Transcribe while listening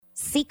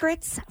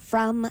Secrets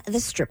from the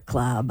Strip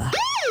Club.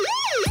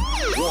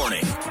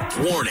 Warning,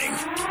 warning,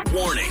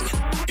 warning.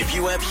 If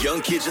you have young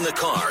kids in the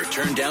car,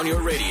 turn down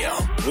your radio.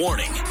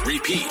 Warning,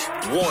 repeat,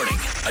 warning.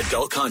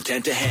 Adult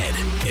content ahead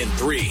in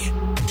 3,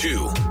 2,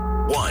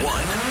 1.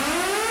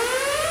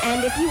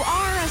 And if you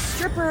are a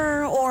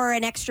stripper or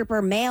an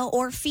ex-stripper, male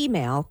or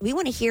female, we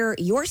want to hear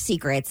your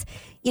secrets.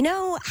 You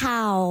know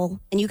how,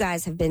 and you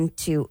guys have been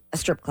to a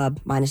strip club,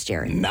 minus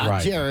Jared.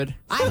 Not Jared.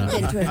 I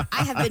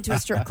have been to a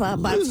strip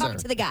club, but I've talked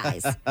to the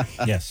guys.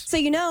 Yes. So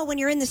you know when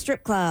you're in the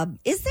strip club,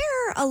 is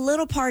there a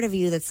little part of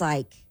you that's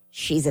like,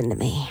 she's into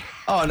me?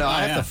 Oh, no,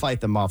 I have to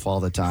fight them off all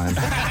the time.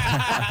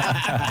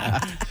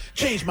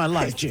 Change my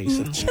life,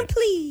 Jason.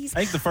 Please. I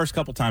think the first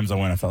couple times I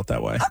went, I felt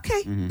that way.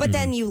 Okay. But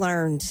then you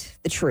learned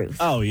the truth.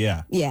 Oh,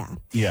 yeah. Yeah.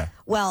 Yeah.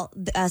 Well,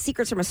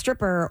 secrets from a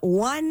stripper.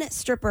 One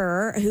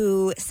stripper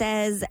who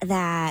says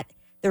that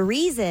the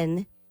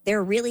reason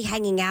they're really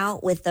hanging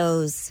out with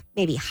those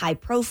maybe high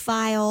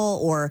profile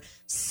or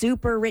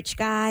super rich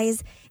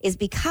guys is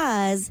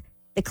because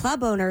the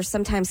club owners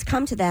sometimes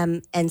come to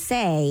them and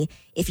say,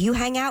 if you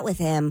hang out with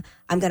him,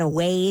 I'm going to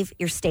waive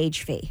your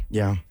stage fee.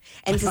 Yeah.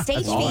 And the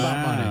stage fee,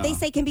 Wow. they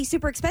say, can be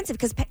super expensive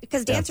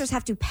because dancers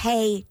have to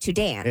pay to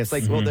dance. It's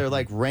like, well, they're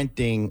like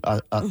renting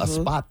a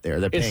spot there.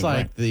 They're paying It's like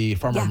rent. the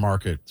farmer's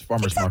market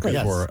Exactly.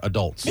 for Yes.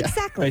 adults.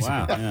 Exactly.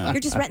 Wow. Yeah. You're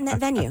just renting that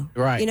venue.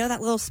 Right. You know,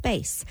 that little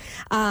space.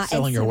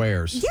 Selling your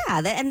wares.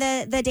 Yeah. And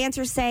the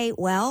dancers say,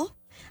 well,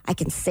 I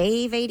can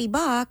save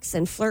 $80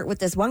 and flirt with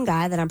this one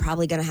guy that I'm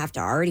probably going to have to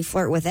already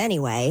flirt with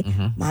anyway.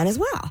 Might as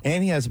well.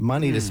 And he has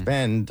money to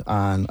spend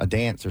on a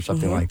dance or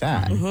something like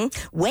that.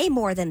 Way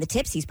more than the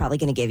tips he's probably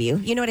going to give you.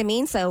 You know what I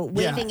mean? So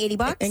waiving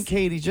 $80. And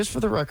Katie, just for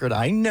the record,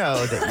 I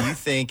know that you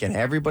think and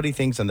everybody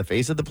thinks on the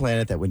face of the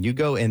planet that when you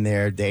go in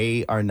there,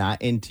 they are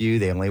not into you.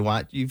 They only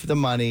want you for the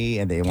money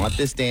and they want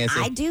this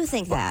dancing. I do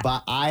think that.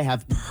 But I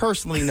have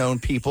personally known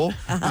people,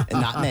 and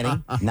not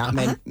many,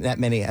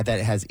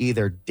 that has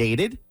either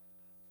dated,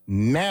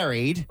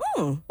 married,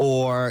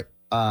 or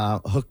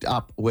hooked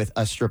up with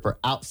a stripper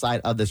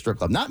outside of the strip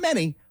club. Not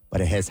many, but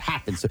it has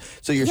happened.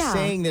 So you're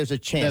saying there's a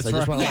chance. That's I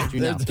just want to right. let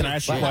you know. Can I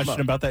ask you a question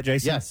about that,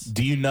 Jason? Yes.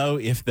 Do you know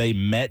if they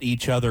met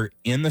each other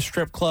in the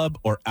strip club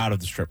or out of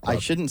the strip club? I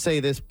shouldn't say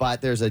this, but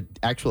there's a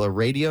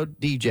radio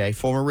DJ,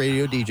 former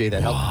radio DJ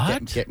that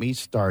helped get me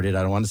started.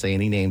 I don't want to say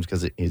any names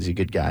because he's a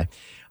good guy.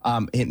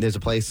 And there's a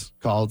place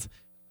called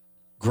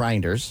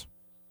Grinders.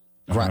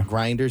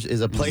 Grinders is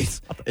a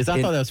place. I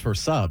thought that was for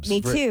subs. Me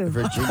too.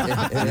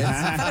 Virginia. It is.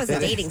 I thought it was a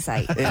dating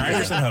site. Is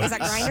Grinders and Hoes.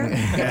 that Grindr?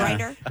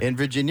 Grindr? In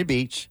Virginia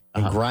Beach.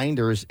 And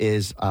Grinders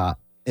is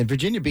in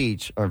Virginia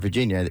Beach or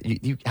Virginia,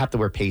 you have to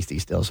wear pasty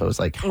still, so it's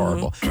like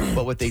horrible.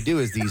 But what they do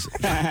is these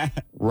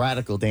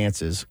radical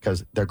dances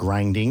because they're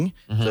grinding,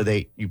 so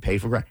you pay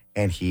for grind.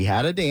 And he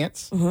had a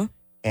dance,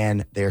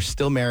 and they're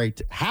still married,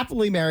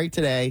 happily married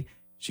today.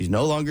 She's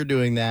no longer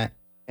doing that,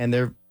 and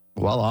they're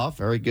well off,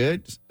 very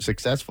good,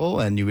 successful,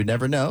 and you would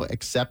never know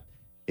except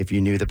if you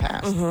knew the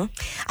past. I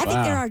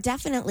think there are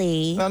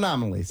definitely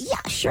Anomalies.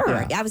 Yeah,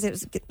 sure. Yeah. It was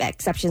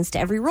exceptions to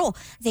every rule.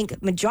 I think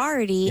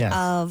majority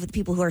of the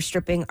people who are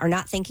stripping are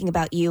not thinking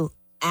about you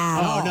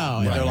at all.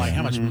 Oh, no. They're like,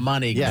 how much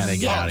money can they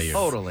get out of you?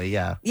 Totally,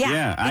 yeah.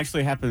 Yeah.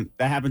 Actually that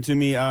happened to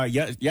me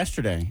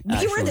yesterday.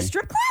 You were in the actually.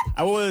 strip club?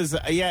 I was,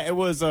 it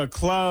was a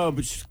club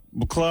 /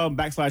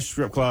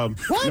 strip club.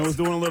 What? And it was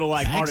doing a little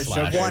like artist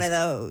showcase. One of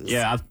those.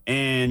 Yeah,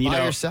 and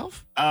By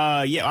yourself?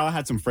 Yeah, I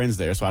had some friends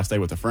there, so I stayed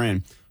with a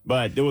friend.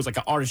 But there was like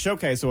an artist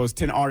showcase, so it was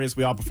 10 artists.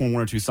 We all performed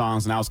 1 or 2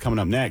 songs, and I was coming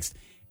up next.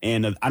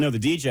 And I know the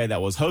DJ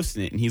that was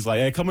hosting it, and he's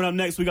like, "Hey, coming up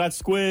next, we got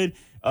Squid.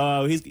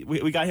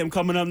 We got him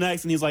coming up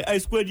next." And he's like, "Hey,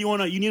 Squid, you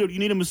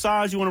need a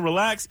massage? You want to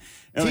relax?"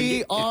 And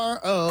TROY. I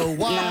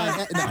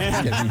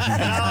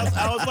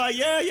was like,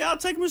 yeah, I'll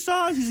take a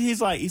massage. He's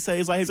like,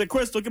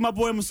 Crystal, give my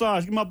boy a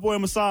massage. Give my boy a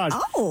massage.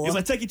 Oh. He's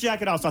like, take your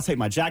jacket off. So I take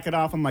my jacket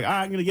off. I'm like, all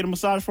right, I'm gonna get a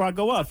massage before I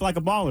go up. I feel like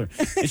a baller.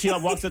 And she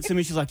walks up to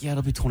me. She's like, yeah,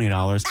 it'll be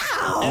 $20.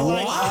 And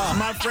like,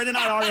 my friend and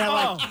I already had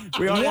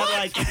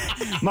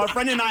my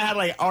friend and I had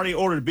like already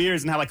ordered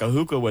beers and had like a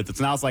hookah with us.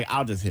 And I was like,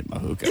 I'll just hit my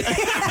hookah.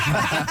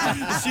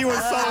 She was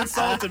so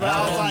insulted. But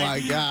I was like, my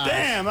God.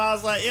 Damn. I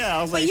was like,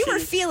 But you were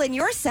feeling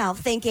yourself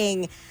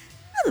thinking, I'm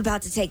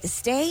about to take the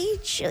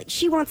stage.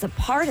 She wants a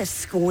part of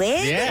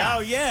Squid. Yeah. Oh,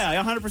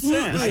 yeah.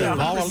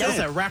 100%. That's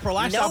that rapper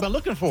lifestyle I've been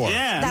looking for.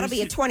 Yeah. That'll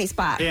be a 20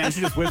 spot. Yeah, and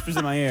she just whispers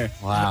in my ear.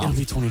 Wow. It'll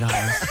be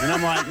 $20. And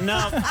I'm like,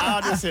 no,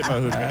 I'll just hit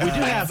my hookah. We do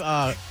have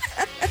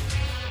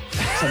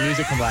some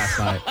music from last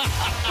night.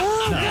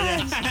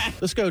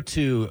 Let's go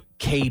to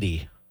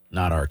Katie,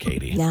 not our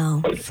Katie.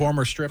 No.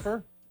 Former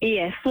stripper.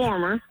 Yes,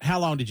 former. How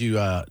long did you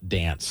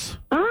dance?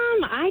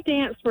 I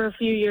danced for a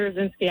few years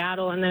in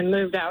Seattle and then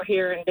moved out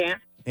here and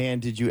danced.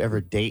 And did you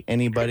ever date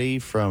anybody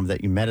that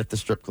you met at the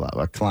strip club,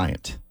 a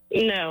client?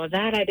 No,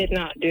 that I did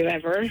not do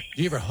ever. Did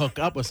you ever hook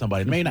up with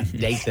somebody? Maybe not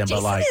date them, but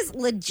Jason like. is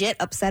legit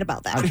upset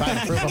about that. I'm trying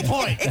to prove a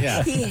point.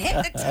 Yeah. He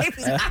hit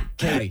the table.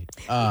 Katie,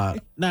 not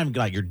even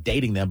like you're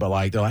dating them, but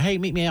like they're like, hey,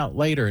 meet me out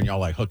later, and y'all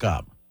like hook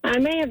up. I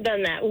may have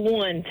done that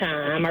one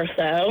time or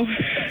so.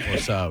 Or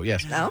so,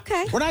 yes.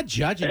 Okay. We're not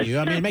judging you.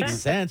 I mean, it makes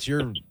sense.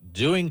 You're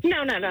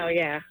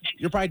Yeah.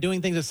 You're probably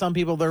doing things that some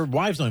people, their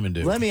wives don't even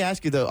do. Let me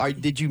ask you though: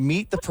 did you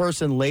meet the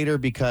person later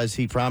because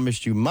he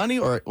promised you money,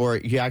 or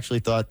you actually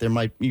thought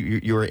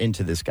you were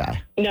into this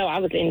guy? No, I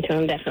was into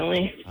him,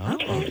 definitely.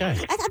 Okay.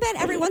 I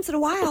bet every once in a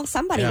while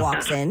somebody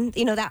walks in.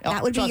 You know, that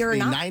would be your...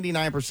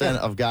 99%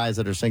 of guys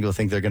that are single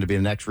think they're going to be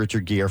the next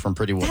Richard Gere from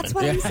Pretty Woman. That's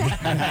what I'm saying.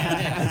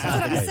 That's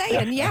what I'm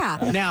saying,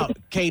 yeah. Now,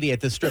 Katie, at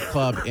the strip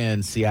club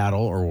in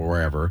Seattle or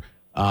wherever,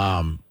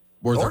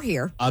 were there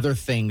here. other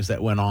things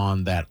that went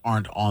on that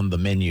aren't on the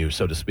menu,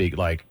 so to speak,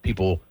 like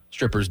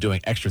strippers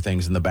doing extra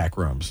things in the back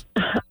rooms?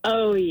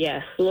 Oh,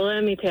 yes. Well,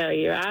 let me tell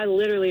you, I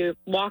literally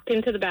walked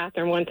into the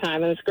bathroom one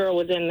time, and this girl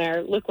was in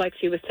there, looked like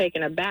she was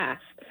taking a bath.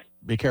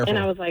 Be careful. And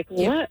I was like,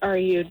 what are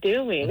you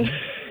doing?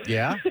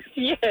 Yeah?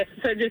 Yes,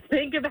 so just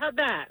think about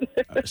that.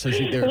 So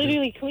she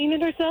Literally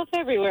cleaning herself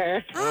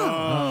everywhere.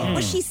 Oh.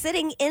 Was she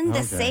sitting in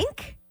the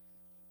sink?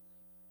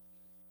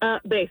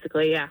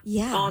 Basically, yeah.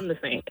 Yeah. On the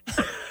sink.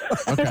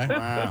 Okay.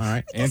 Wow. All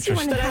right.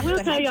 Interesting. But I will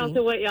tell y'all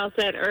to what y'all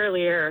said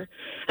earlier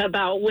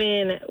about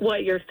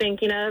what you're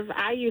thinking of.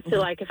 I used to,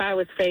 like, if I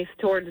was faced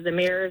towards the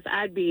mirrors,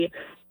 I'd be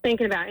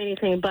thinking about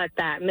anything but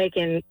that,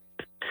 making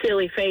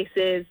silly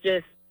faces,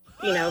 just,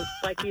 you know,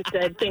 like you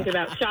said, think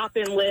about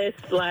shopping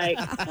lists, like,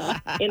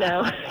 you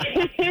know.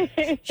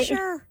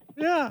 Sure.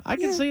 Yeah, I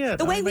can see it.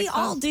 The way we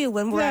all do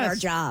when we're at our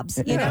jobs.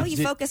 You know, you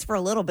focus for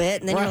a little bit,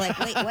 and then you're like,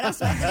 wait, what else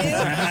do I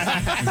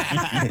have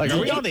to do? Like,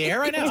 are we on the air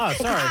right now? Oh,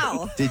 sorry.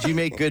 Wow. Did you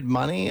make good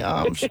money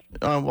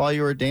while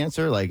you were a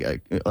dancer? Like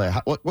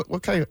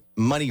what kind of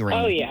money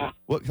range? Oh, yeah.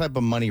 What type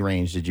of money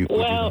range did you?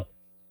 Well,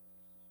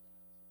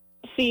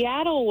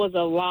 Seattle was a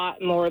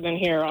lot more than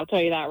here, I'll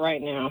tell you that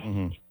right now.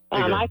 Mm-hmm.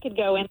 I could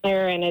go in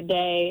there in a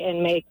day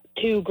and make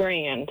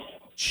 $2,000.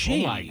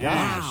 Gee. Oh, my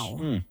gosh.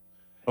 Wow.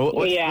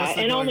 What's Yeah,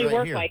 the and going only right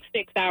work here? like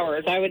 6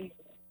 hours. It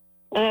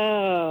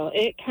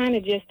kind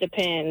of just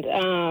depends.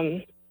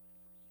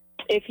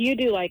 If you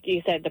do, like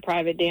you said, the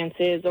private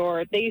dances,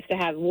 or they used to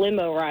have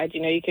limo rides,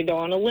 you know, you could go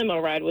on a limo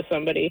ride with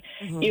somebody.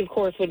 Mm-hmm. You, of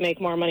course, would make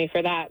more money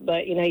for that,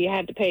 but, you know, you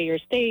had to pay your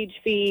stage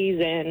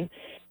fees and,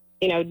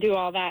 you know, do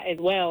all that as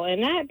well,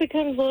 and that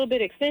becomes a little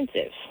bit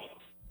expensive.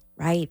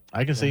 Right.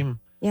 I can see him.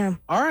 Yeah.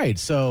 All right.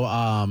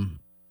 So,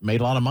 made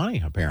a lot of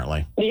money,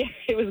 apparently. Yeah,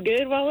 it was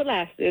good while it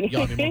lasted.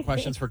 Y'all have any more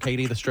questions for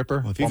Katie, the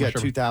stripper? Well, if you got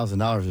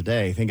 $2,000 a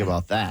day, think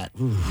about that.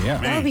 Ooh,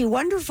 That would be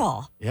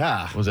wonderful.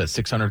 yeah, Was that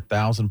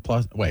 600,000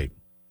 plus? Wait.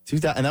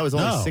 2,000, and that was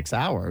only No. 6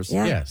 hours.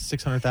 Yeah. Yeah,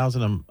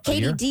 600,000 a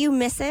Katie, year. do you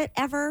miss it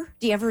ever?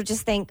 Do you ever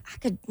just think, I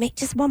could make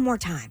just one more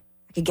time?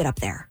 I could get up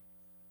there.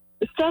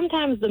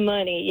 Sometimes the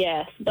money,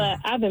 yes, but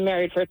I've been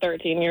married for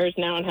 13 years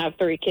now and have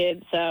 3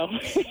 kids, so.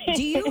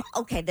 Do you,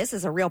 okay, this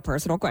is a real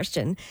personal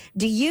question.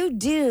 Do you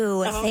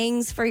do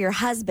things for your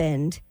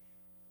husband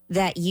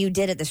that you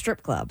did at the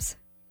strip clubs?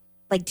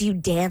 Like, do you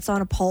dance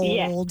on a pole?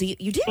 Yes. Do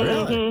you do?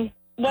 Mhm.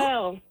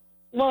 Well,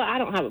 I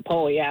don't have a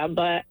pole, yeah,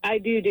 but I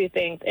do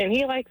things, and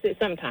he likes it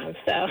sometimes,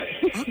 so.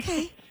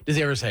 Okay. Does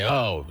he ever say,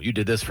 oh, you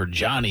did this for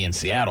Johnny in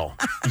Seattle?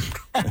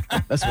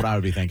 That's what I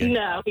would be thinking.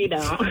 No, he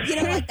don't. You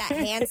know, like that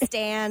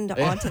handstand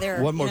onto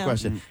their... One more you know.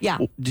 question. Yeah.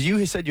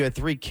 You said you had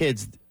 3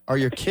 kids. Are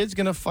your kids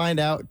going to find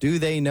out? Do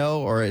they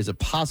know, or is it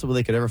possible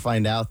they could ever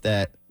find out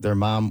that their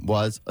mom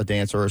was a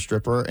dancer or a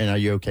stripper? And are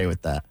you okay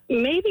with that?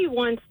 Maybe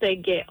once they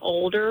get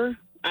older,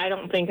 I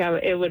don't think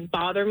it would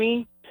bother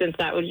me, since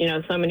that was, you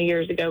know, so many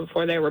years ago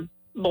before they were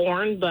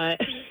born, but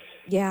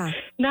Yeah.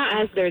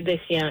 not as they're this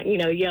young, you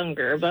know,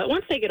 younger. But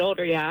once they get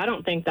older, yeah, I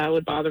don't think that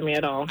would bother me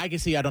at all. I can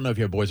see, I don't know if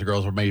you have boys or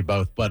girls or maybe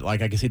both, but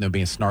like I can see them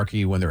being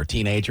snarky when they're a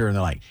teenager and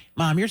they're like,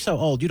 Mom, you're so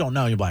old, you don't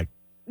know. You're like,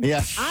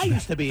 Yeah. I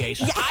used to be a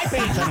stripper.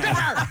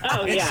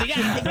 Oh,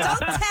 yeah.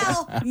 Don't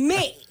tell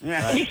me.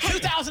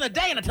 $2,000 a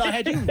day until I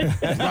had you.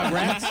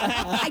 Rugrats.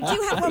 I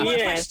do have one more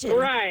Yes, question.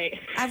 right.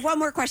 I have one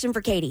more question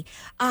for Katie.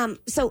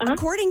 So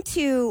according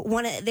to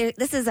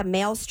this is a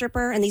male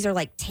stripper, and these are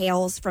like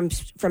tales from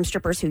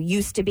strippers who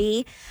used to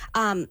be.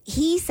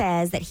 He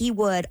says that he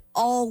would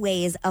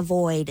always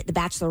avoid the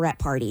bachelorette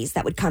parties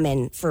that would come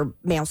in for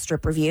male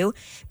strip review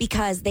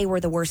because they were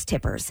the worst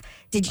tippers.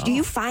 Do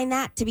you find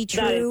that to be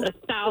true? That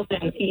is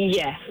 1,000.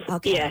 Yes.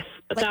 Okay. Yes.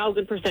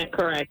 1,000%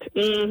 correct.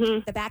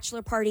 Mm-hmm. The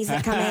bachelor parties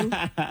that come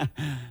in?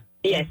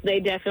 Yes, they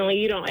definitely,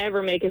 you don't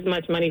ever make as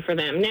much money for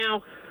them.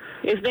 Now,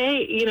 if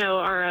they, you know,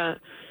 are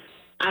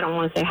I don't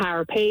want to say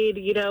higher paid,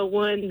 you know,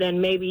 one,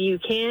 then maybe you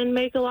can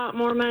make a lot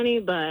more money,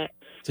 but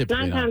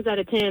Typically 9 not. times out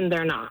of 10,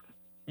 they're not.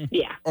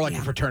 Yeah. Or like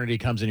a fraternity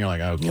comes in, you're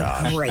like, oh,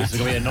 gosh, Great. this is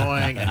going to be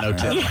annoying and no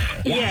tip.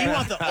 Yeah. You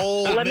want the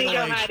old Let me go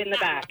middle-aged- hide in the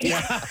back. You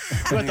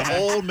want the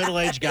old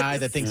middle-aged guy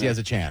that thinks he has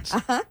a chance,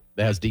 that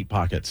has deep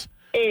pockets.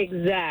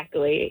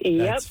 Exactly.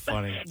 Yep. That's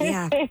funny.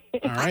 Yeah. All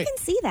I right. can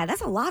see that.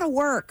 That's a lot of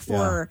work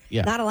for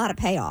Yeah. not a lot of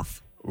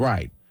payoff.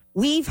 Right.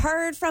 We've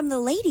heard from the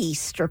lady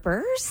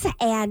strippers,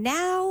 and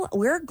now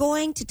we're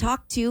going to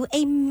talk to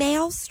a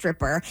male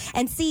stripper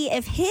and see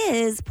if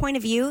his point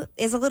of view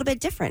is a little bit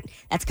different.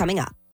 That's coming up.